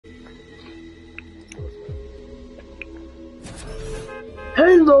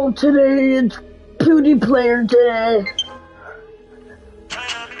Hello, today it's PewDiePlayer today.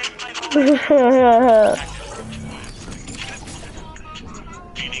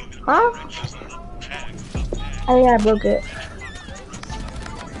 Huh? Oh yeah, I broke it.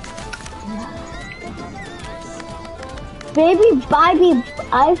 Baby, buy me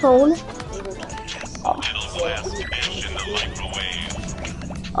iPhone.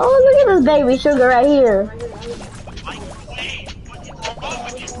 Oh, look at this baby sugar right here.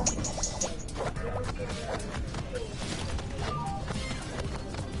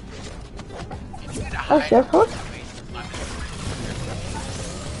 Oh, your phone?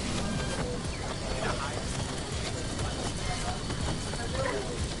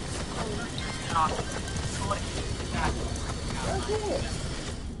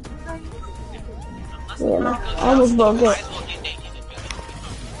 Yeah, I almost broke it.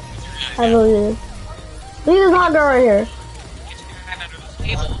 I really did. Leave this hot girl right here.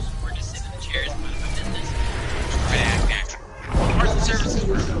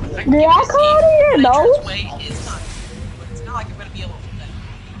 Did I come out of your nose?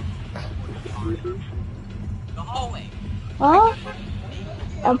 Huh?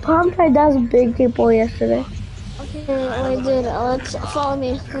 I pumped my dad's big people yesterday. Okay, I did. Let's follow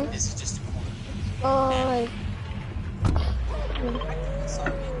me. Oh,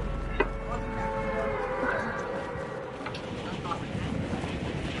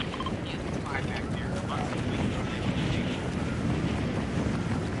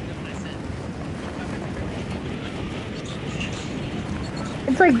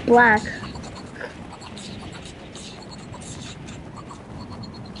 It's like black.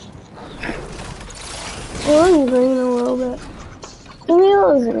 Oh, it's raining a little bit. I mean, it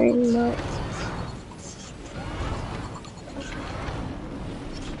wasn't raining much.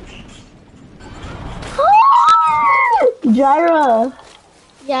 Gyra!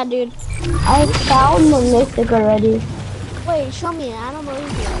 yeah, dude. I found the mythic already. Wait, show me. I don't believe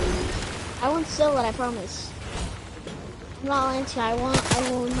you. I won't steal it, I promise. I'm not lying to you. I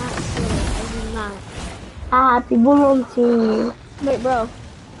will not steal it. I will not. People won't see you. Wait, bro.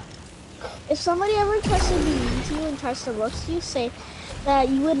 If somebody ever tries to be mean to you and tries to roast you, say that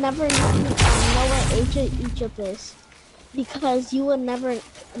you would never know what Egypt is. Because you would never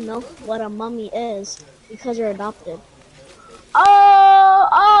know what a mummy is. Because you're adopted.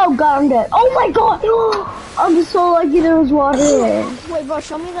 Oh, God, I'm dead. Oh my God! I'm so lucky there was water here. Wait, bro,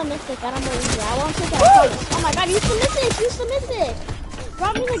 show me the mythic. I don't believe you. I won't take that. I promise. Oh my God, use the mythic. Use the mythic.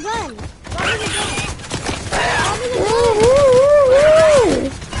 Drop me the gun. Drop me the gun. Drop me the gun. Oh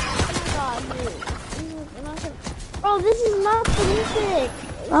my God, dude. Bro, this is not the mythic.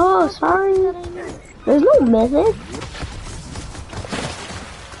 Oh, sorry. There's no mythic.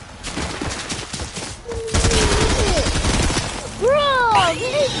 Bro,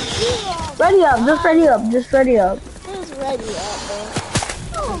 this Ready up, just ready up, just ready up. Just ready up, bro.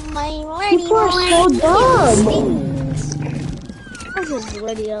 Oh my People are so dumb. I'm just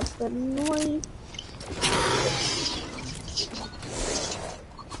ready up, but annoying.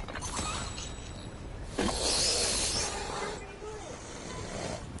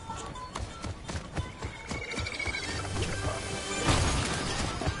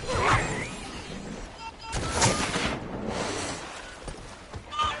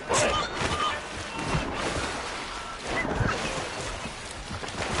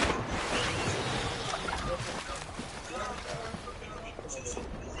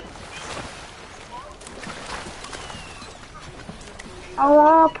 I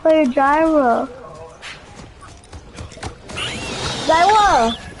wanna play Gyra.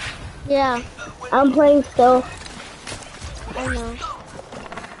 Gyra! Yeah, I'm playing still. I know.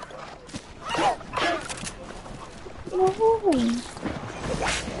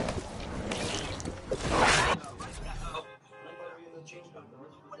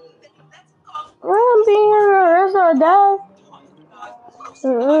 I'm being the rest of the day.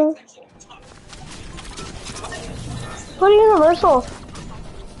 Put it universal.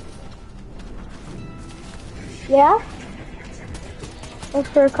 Yeah? Just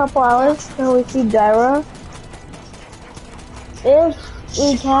for a couple hours until we see Gyra. If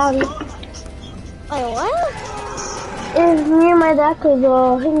we can. Wait, what? If me and my dad could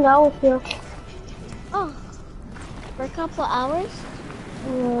hang out with you. Oh, for a couple hours?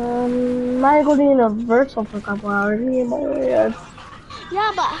 Might go to Universal for a couple hours. Me and my dad.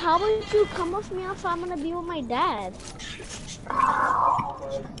 Yeah, but how would you come with me if I'm gonna be with my dad?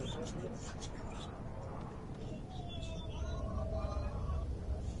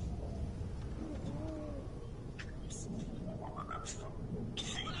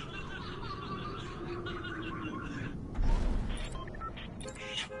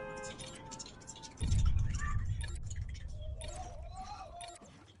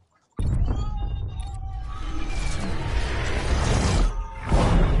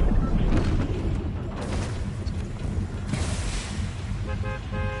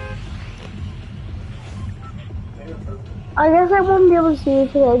 I guess I won't be able to see you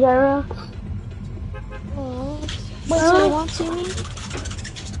today, Dara. Oh. Wait, so you won't see me?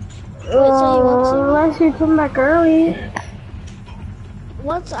 Unless you come back early. I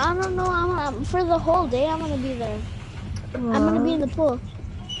don't know. For the whole day. I'm gonna be there. I'm gonna be in the pool.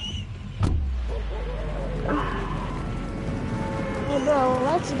 Hey, bro,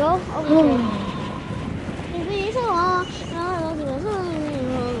 let's go. Okay.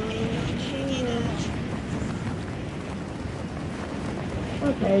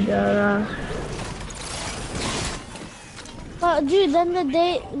 Okay, Dara. But dude, and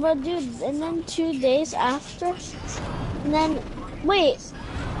then 2 days after, and then wait,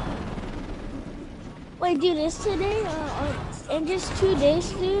 dude, is today in just 2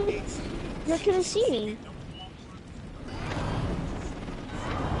 days, dude, you're gonna see me.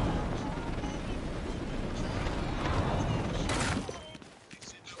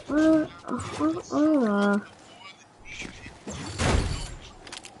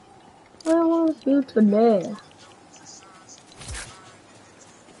 I want to see you today.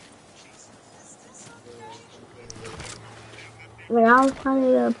 Wait, I was trying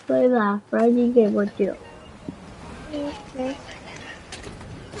to play that Freddy game with you. Okay.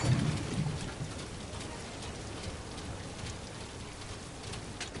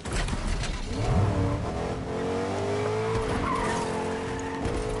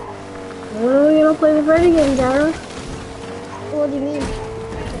 When are we gonna play the Freddy game, Dara? What do you mean?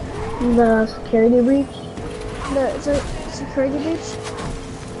 The security breach? The security breach?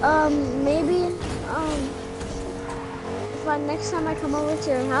 Maybe, if next time I come over to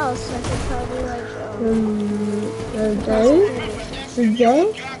your house, I could probably, like, the day?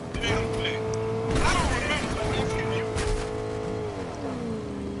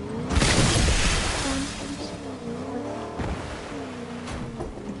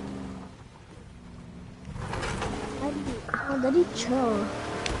 Daddy chill.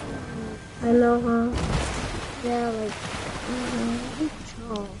 I know, huh? Yeah, like, daddy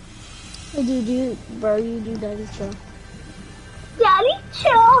chill. Hey, bro, you do daddy chill. Daddy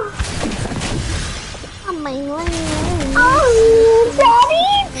chill! Oh, my God. Oh, Daddy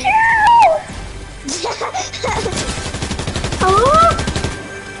chill! Oh!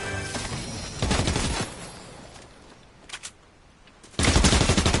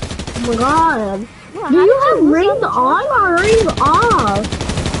 Oh my God. Bro, Do you have rings on or rings off?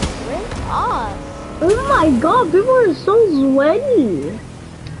 Rings off. Oh my God, people are so sweaty.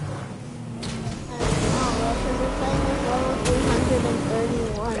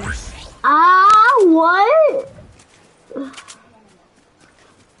 What?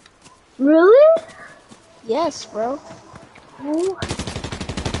 Really? Yes, bro. Oh. You're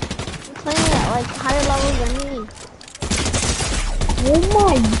playing at like higher levels than me. Oh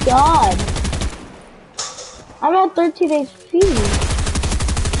my God. I'm at 13 HP.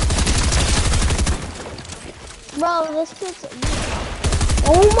 Bro, this kid's...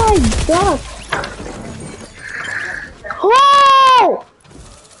 Oh my God. Oh!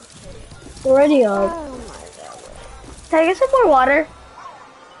 Already up. Oh my God. Can I get some more water?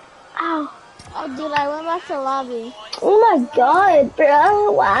 Ow. Oh, dude, I went back to the lobby. Oh my God,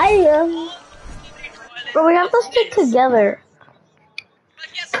 bro. Why? Bro, we have to stick together. But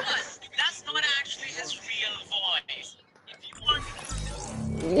guess what? That's not actually his real voice. If you want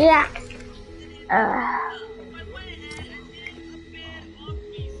to... Yeah. I went ahead and did a bit of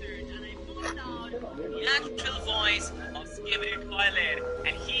research and I found out the actual voice of Skibidi Toilet,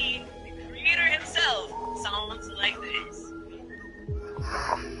 and he, the creator himself, sounds like this.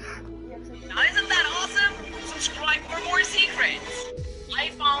 Now isn't that awesome? Subscribe for more secrets. I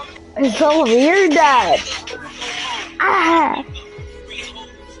found... It's so weird, Dad. Ah.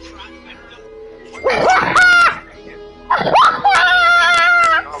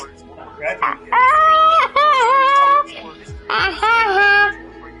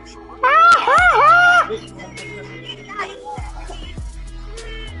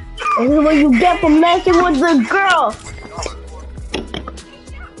 This is what you get for messing with the girl.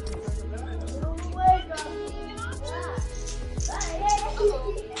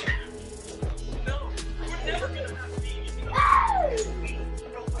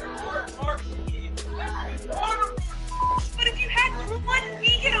 But if you had one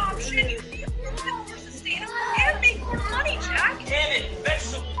vegan option, you'd be more sustainable and make more money, Jack. Damn it,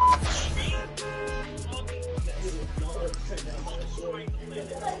 vegetable.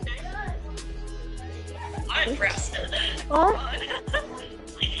 I'm impressed. What?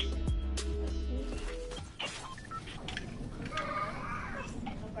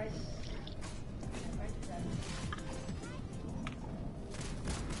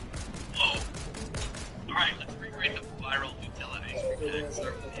 Whoa. Alright, let's recreate the viral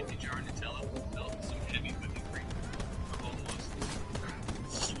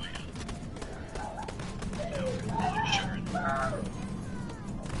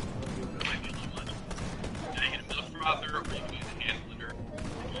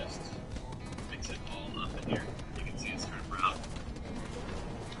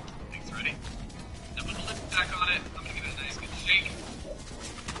Ready? Then put the lid back on it. I'm gonna give it a nice good shake.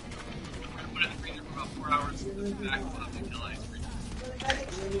 We're gonna put it in the freezer for about 4 hours. Put it back on until ice cream.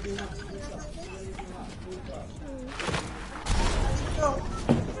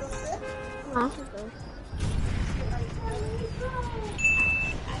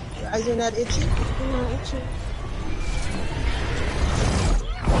 Your eyes are not itchy? No, itchy.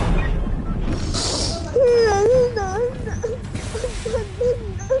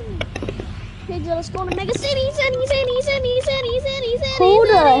 Okay, Joe, let's go to Mega City. Who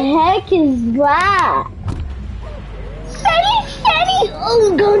the heck is that? City!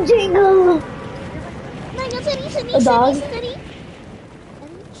 Oh, go jingle! Mega City, A dog? city.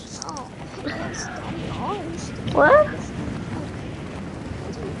 What?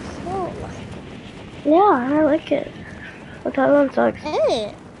 Yeah, I like it. But that one sucks.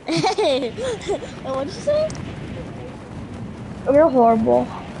 Hey. What'd you say? You're horrible.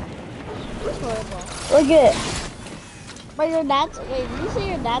 It's horrible. Look at it. But your dad's, wait, did you say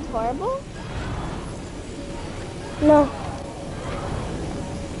your dad's horrible? No.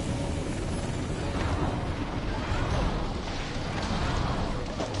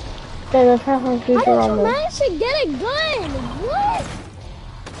 That's half my How future did you almost. manage to get a gun? What?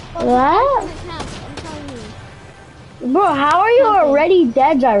 What? I'm telling you. Bro, how are you already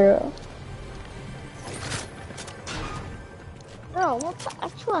dead, Gyro? Bro, what the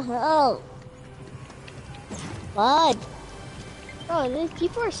actual hell? What? Bro, these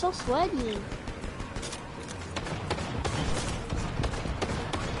people are so sweaty.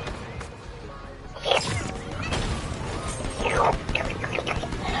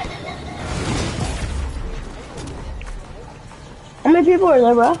 How many people are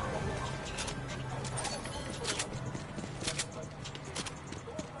there, bro?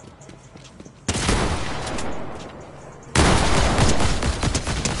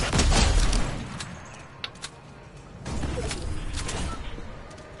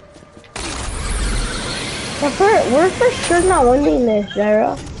 We're for sure not winning this,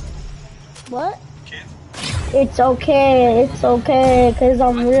 Gyro. What? It's okay, cause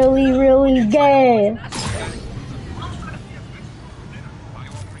I'm really, really gay.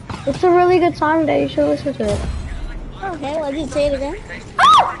 It's a really good song that you should listen to it. Okay, what did you say it again?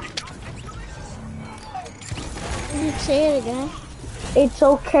 Did you say it again? It's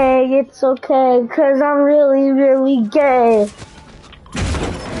okay, cause I'm really, really gay.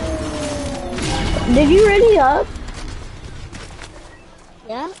 Did you ready up?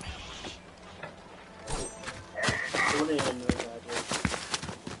 Yeah?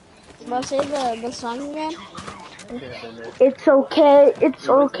 Wanna say the song again? It's okay,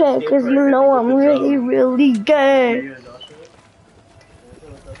 cause you know I'm really, really gay.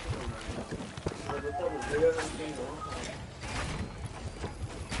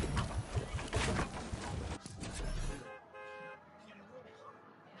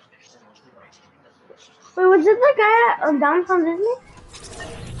 Wait, was it the guy at Downtown Disney?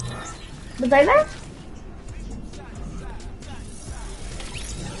 Was that guy?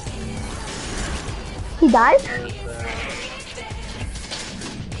 He died?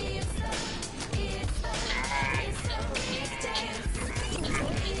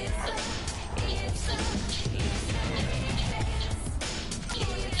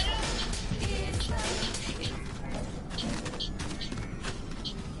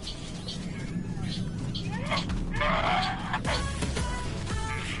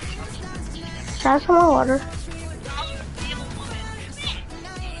 Have some more water.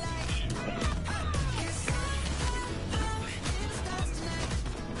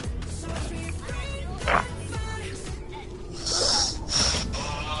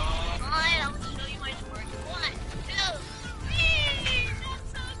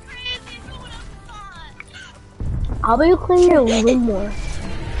 How about you clean your room more?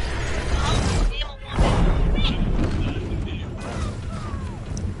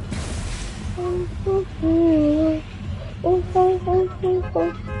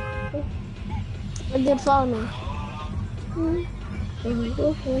 What did follow me?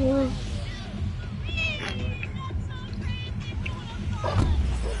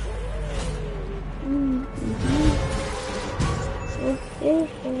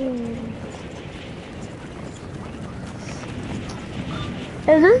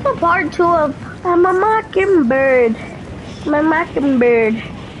 Is this the part 2 of I'm a Mockingbird? My Mockingbird.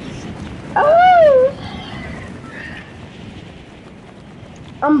 Oh!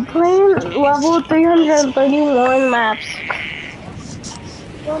 I'm playing level 331 maps.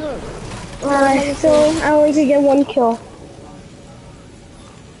 And I only could get 1 kill.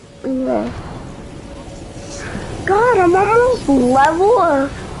 Yeah. God, I'm almost level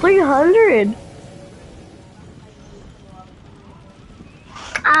 300.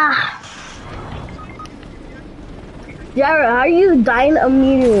 Ah. Jared, how are you dying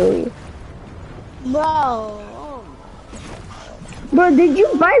immediately? Bro. Bro, did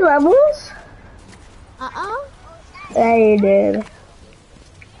you buy levels? Yeah, you did.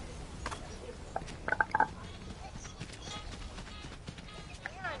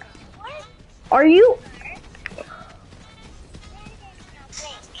 Are you?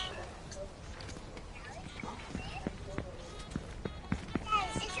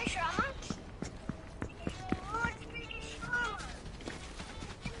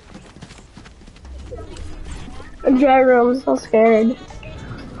 Jared, I'm so scared.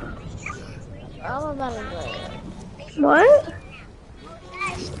 I'm about to play it. What?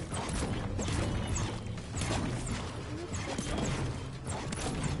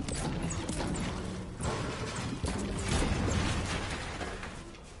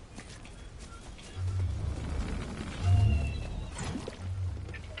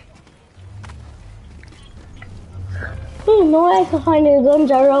 No way I can find a gun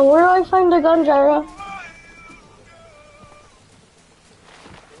gyro. Where do I find a gun gyro?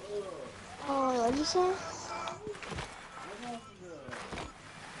 Oh, what'd you say?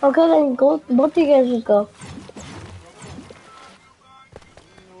 Okay, then go. Both of you guys just go.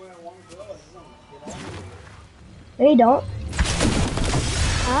 No, you don't.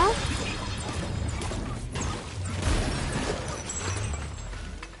 Huh?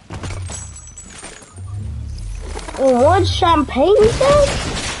 What champagne you said?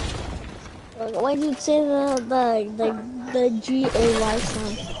 Why did you say the GAY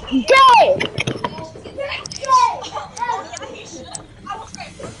sound? Gay!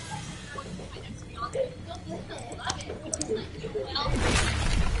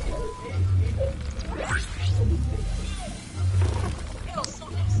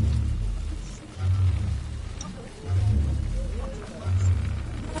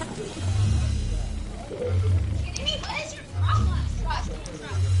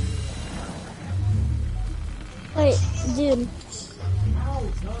 Wait, dude.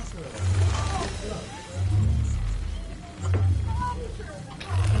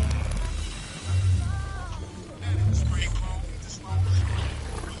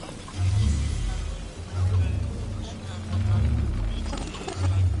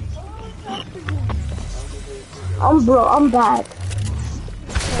 I'm back.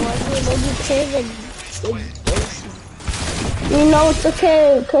 Why did you say the You know it's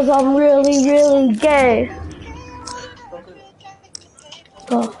okay, cause I'm really, really gay.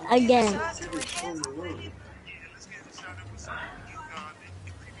 Go. again?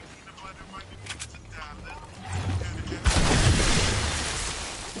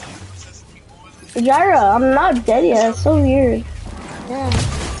 Jaira, I'm not dead yet. It's so weird. Yeah.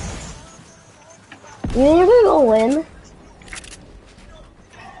 You think you're gonna go win?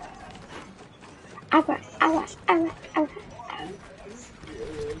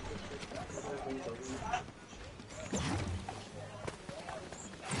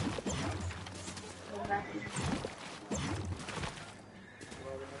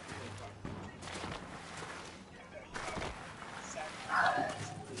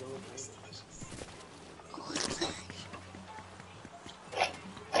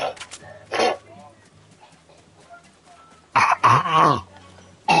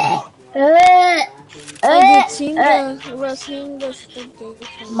 We're seeing the station.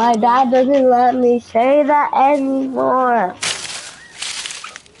 My dad doesn't let me say that anymore.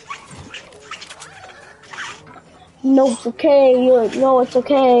 No, it's okay. No, it's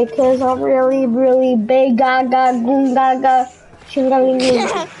okay, cause I'm really, really big. Gaga, goon, gaga, shingaling.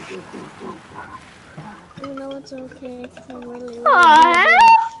 You know it's okay. I'm really,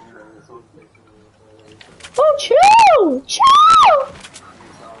 Oh, chill, chill.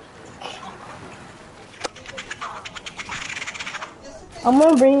 I'm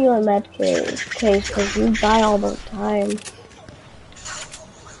gonna bring you a med case, cause you die all the time.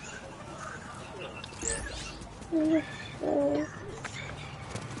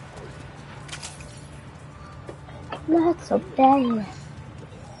 Not so bad.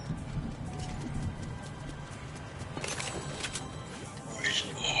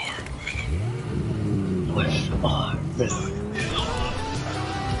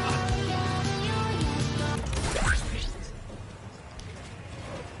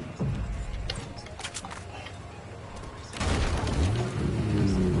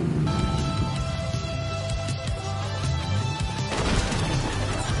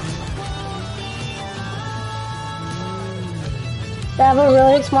 I have a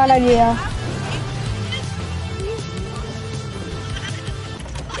really smart idea.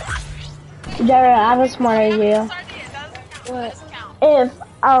 Jared, I have a smart idea. What?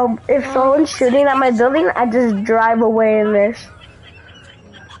 If someone's shooting at my building, I just drive away in this.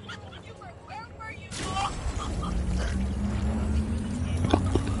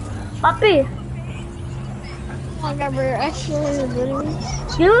 Puppy, Whatever. Actually, literally.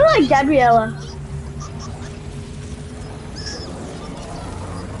 you look like Gabriella.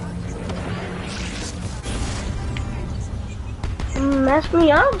 Mess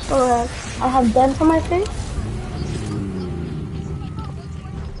me up so that I have dents on my face.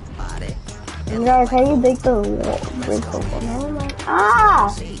 Guys, can you break the wall? Break the wall. Never mind.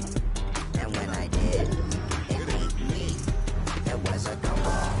 Ah!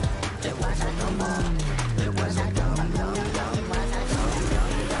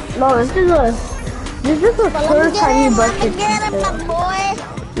 No, this is the first time you brushed your teeth.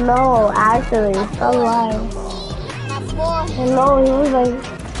 Boy. No, actually, stop lying. My boy. And no, he was like,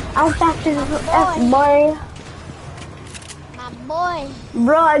 I'm faster than F boy. My boy.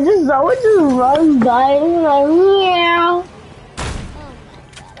 Bro, I just run by and he's like, meow.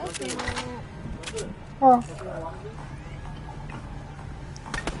 Oh.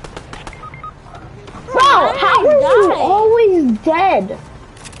 Bro, how are you always dead?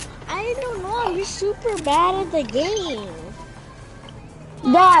 I don't know. I'm just super bad at the game.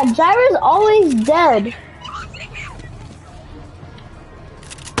 Dad, Gyra's always dead.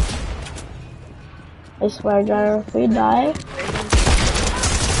 I swear, Gyra, if we die.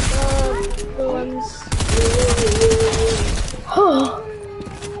 The ones.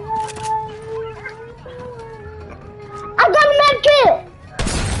 I got a med kit!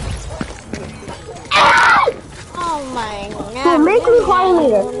 Oh my god. So make me party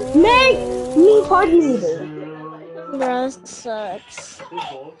leader. Make me party leader. Bro, that sucks.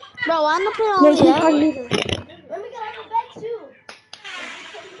 Bro, I'm gonna put Make on me the party leader. Let me get on the bed too.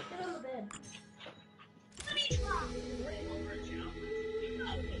 Sit on the bed.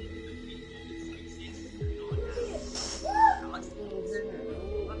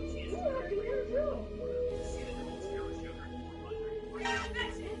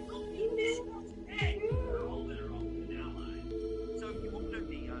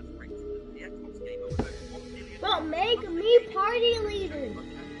 Bro, make me party leader.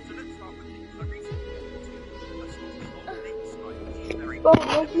 Bro,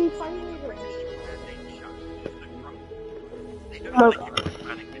 make me party leader. Oh.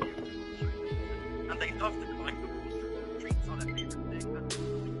 And they love to climb the walls, treats on their favorite thing, and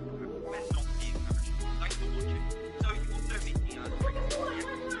best not being Thanks for watching. So you also meet me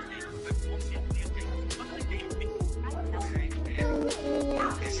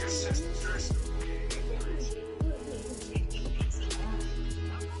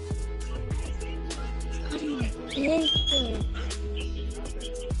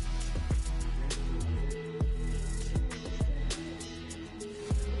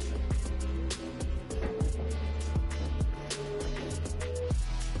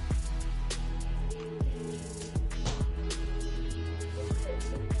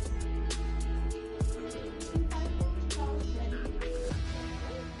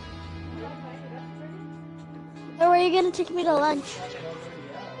Where are you gonna take me to lunch?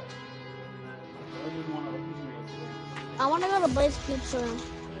 I wanna go to Blaze Pizza.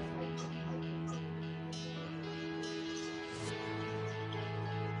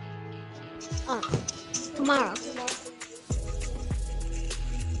 Oh, tomorrow.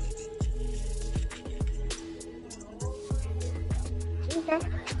 Okay.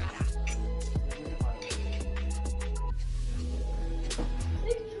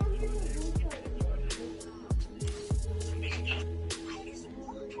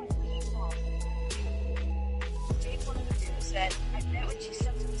 Said, I bet when she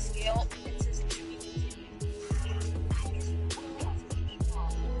steps on the scale, it says it should be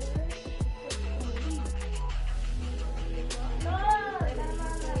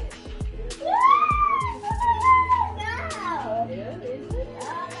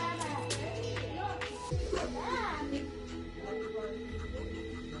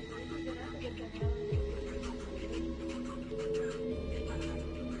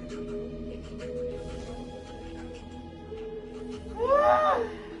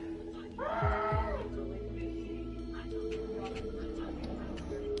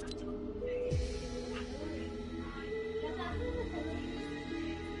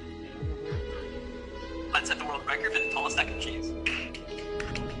Let's set the world record for the tallest stack of cheese.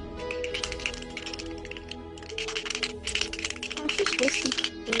 I'm just supposed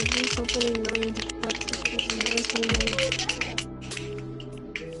to do something in mind.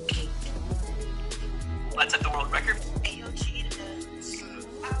 Let's set the world record. Ayo, cheetahs.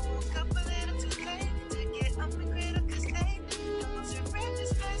 I woke up a little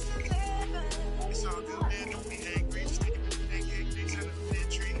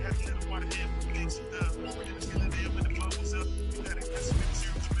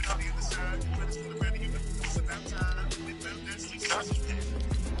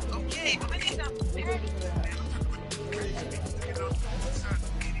Okay, but it's not fair.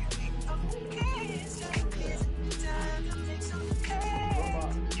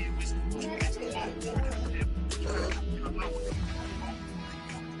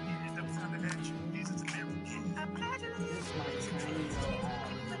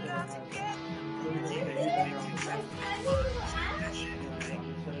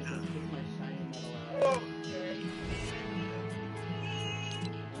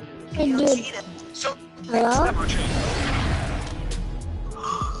 Hey, dude. So Hello? never change.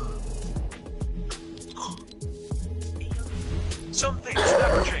 Some things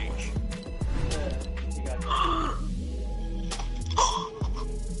never change.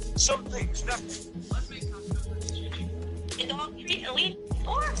 Some things never. The dog treat elite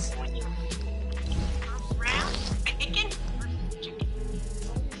force. Brown, bacon, chicken.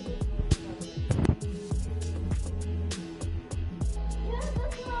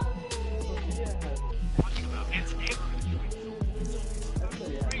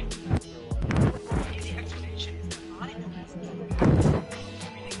 It's easy explanation is that body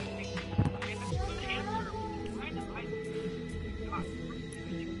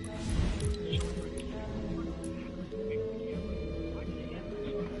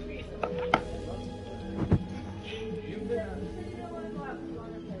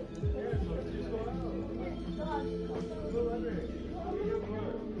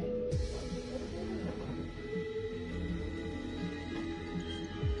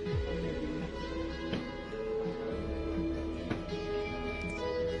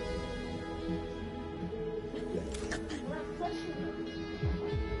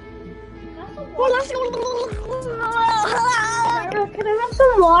Gyra, can I have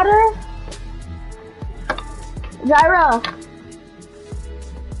some water? Gyra,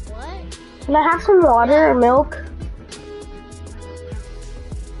 What? can I have some water or milk?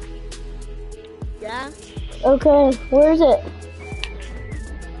 Yeah? Okay, where is it?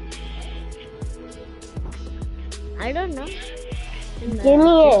 I don't know. Give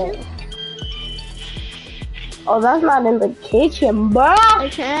me it. Oh, that's not in the kitchen, bro. I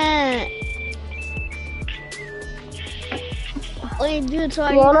can't. Wait, dude, so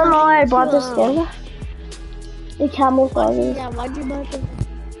are You wanna know why I cooking bought to, this skin? It camouflages. Yeah, why'd you buy this?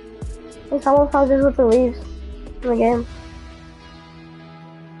 It camouflages with the leaves in the game.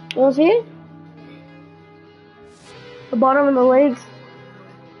 You wanna see it? The bottom and the legs.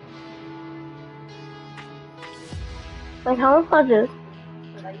 Like camouflages.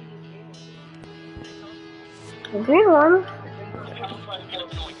 The green one.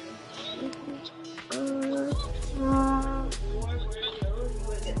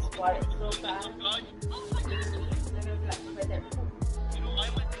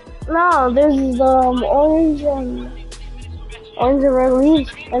 No, there's orange and red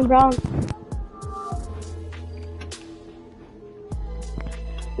leaves and brown.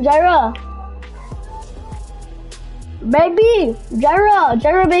 Gyra, baby,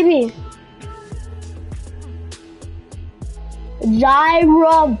 Gyra, baby,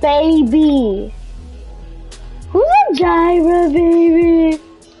 Gyra, baby. Who's a Gyra, baby?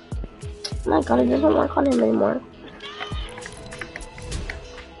 Oh my god, it doesn't work on him anymore.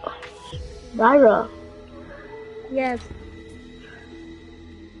 Gyra, Yes.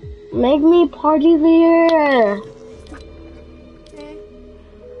 make me party leader.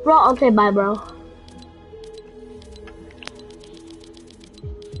 Bro, okay, bye, bro.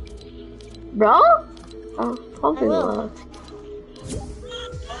 Bro? Oh, probably I will. will.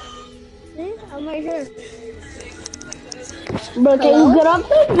 See? I'm right here. But can you get up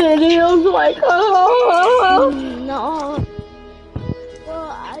the videos like, No. Well,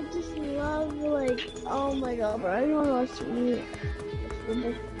 I just love, like, oh my god, bro. I don't know what's me.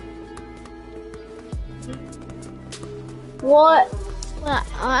 What? Well,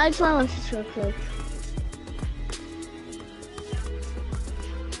 I just want to watch this real quick.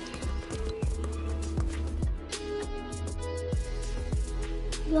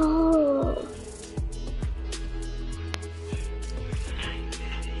 No.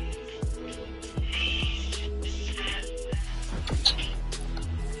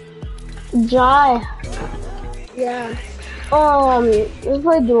 Jai. Yeah. Let's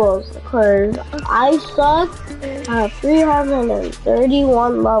play duels, cause I suck at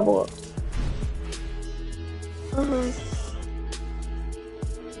 331 level.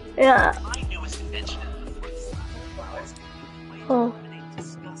 Yeah. My newest invention Oh.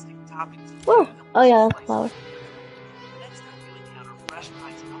 disgusting toppings. Where? Oh yeah, flower. Next time you encounter fresh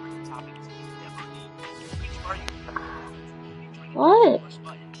pies covered toppings you never eat, reach for you. What? Push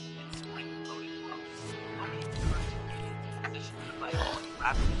button and spring loaded clothes.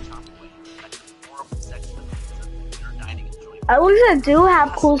 I wish I do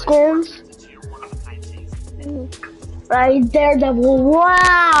have cool skins. Right, Daredevil.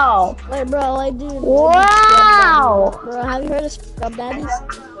 Wow. Wait, bro, like, dude. Wow. Bro, have you heard of Scrub Daddies?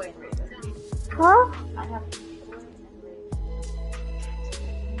 Huh?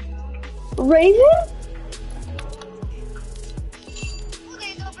 Raven?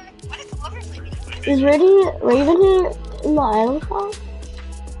 Is Raven here in the island shop?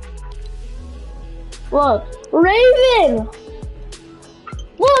 Look, Raven!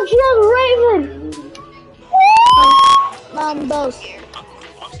 Look, she has Raven! Those.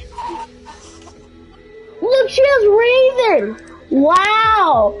 Look, she has Raven!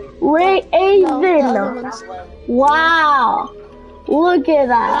 Wow! Raven! Wow! Look at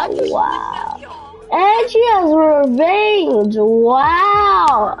that! Wow! And she has revenge!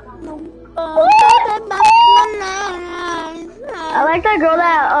 Wow! I like that girl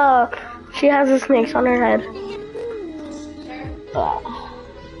that she has the snakes on her head.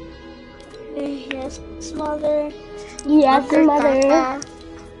 Yes, mother. Yes, mother.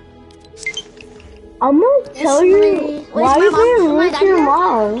 I'm gonna tell you why you being rude to your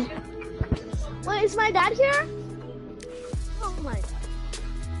mom. Wait, is my dad here? Oh my god.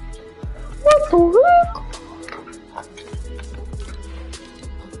 What the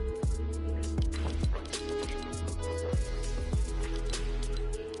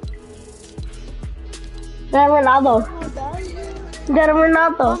heck? Ronaldo.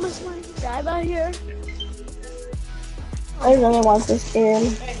 Ronaldo. Is my dad out here? I really want this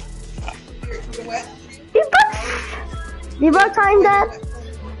game. Debug time that?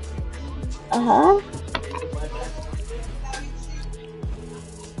 Uh-huh.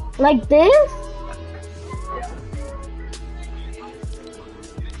 Like this?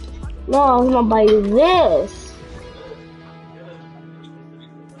 No, I'm gonna buy this.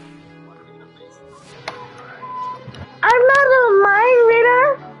 I'm not a mind reader.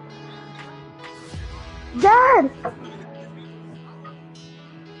 Dad.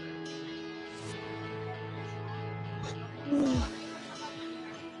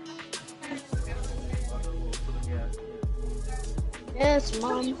 Yes,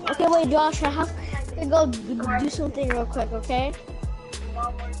 mom. Okay, wait, Josh, I have to go do something real quick, okay?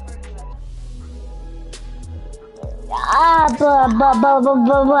 But I don't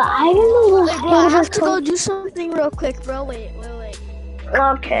know Wait, bro, I have to go do something real quick, bro. Wait.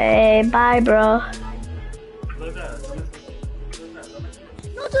 Okay, bye, bro. No,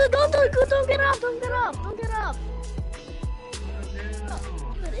 dude, don't get up, don't get up.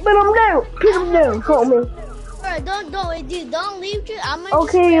 But I'm down. Call me. Alright, don't wait, dude, don't leave, dude. I'm gonna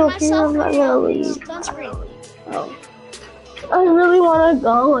Okay, myself. I'm not gonna leave. Don't scream. Oh. I really wanna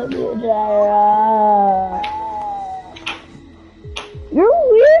go with you, Jara.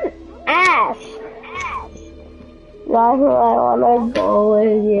 You're weird ass. That's where I wanna go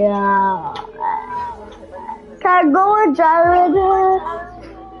with you. Can I go with Jara?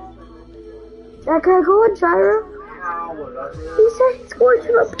 Can I go with Jara? He said he's going to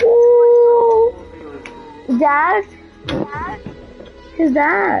the pool. Dad? His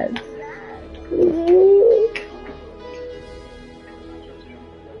dad. Please.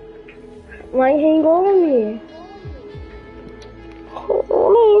 Why can't you go with me? I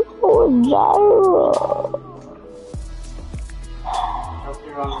wanna go with Jara.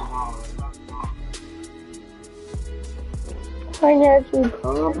 I guess we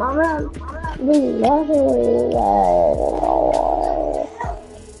come. I'm doing nothing with you guys.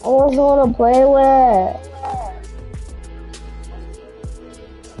 I want someone to play with.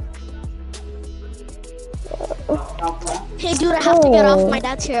 Hey, dude, I have to get off. My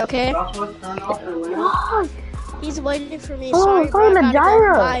dad's here, okay? Oh, He's waiting for me. oh, Sorry, I'm bro. I the gotta go.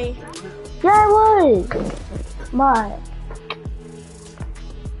 gyro. Bye. Yeah, I was. Bye.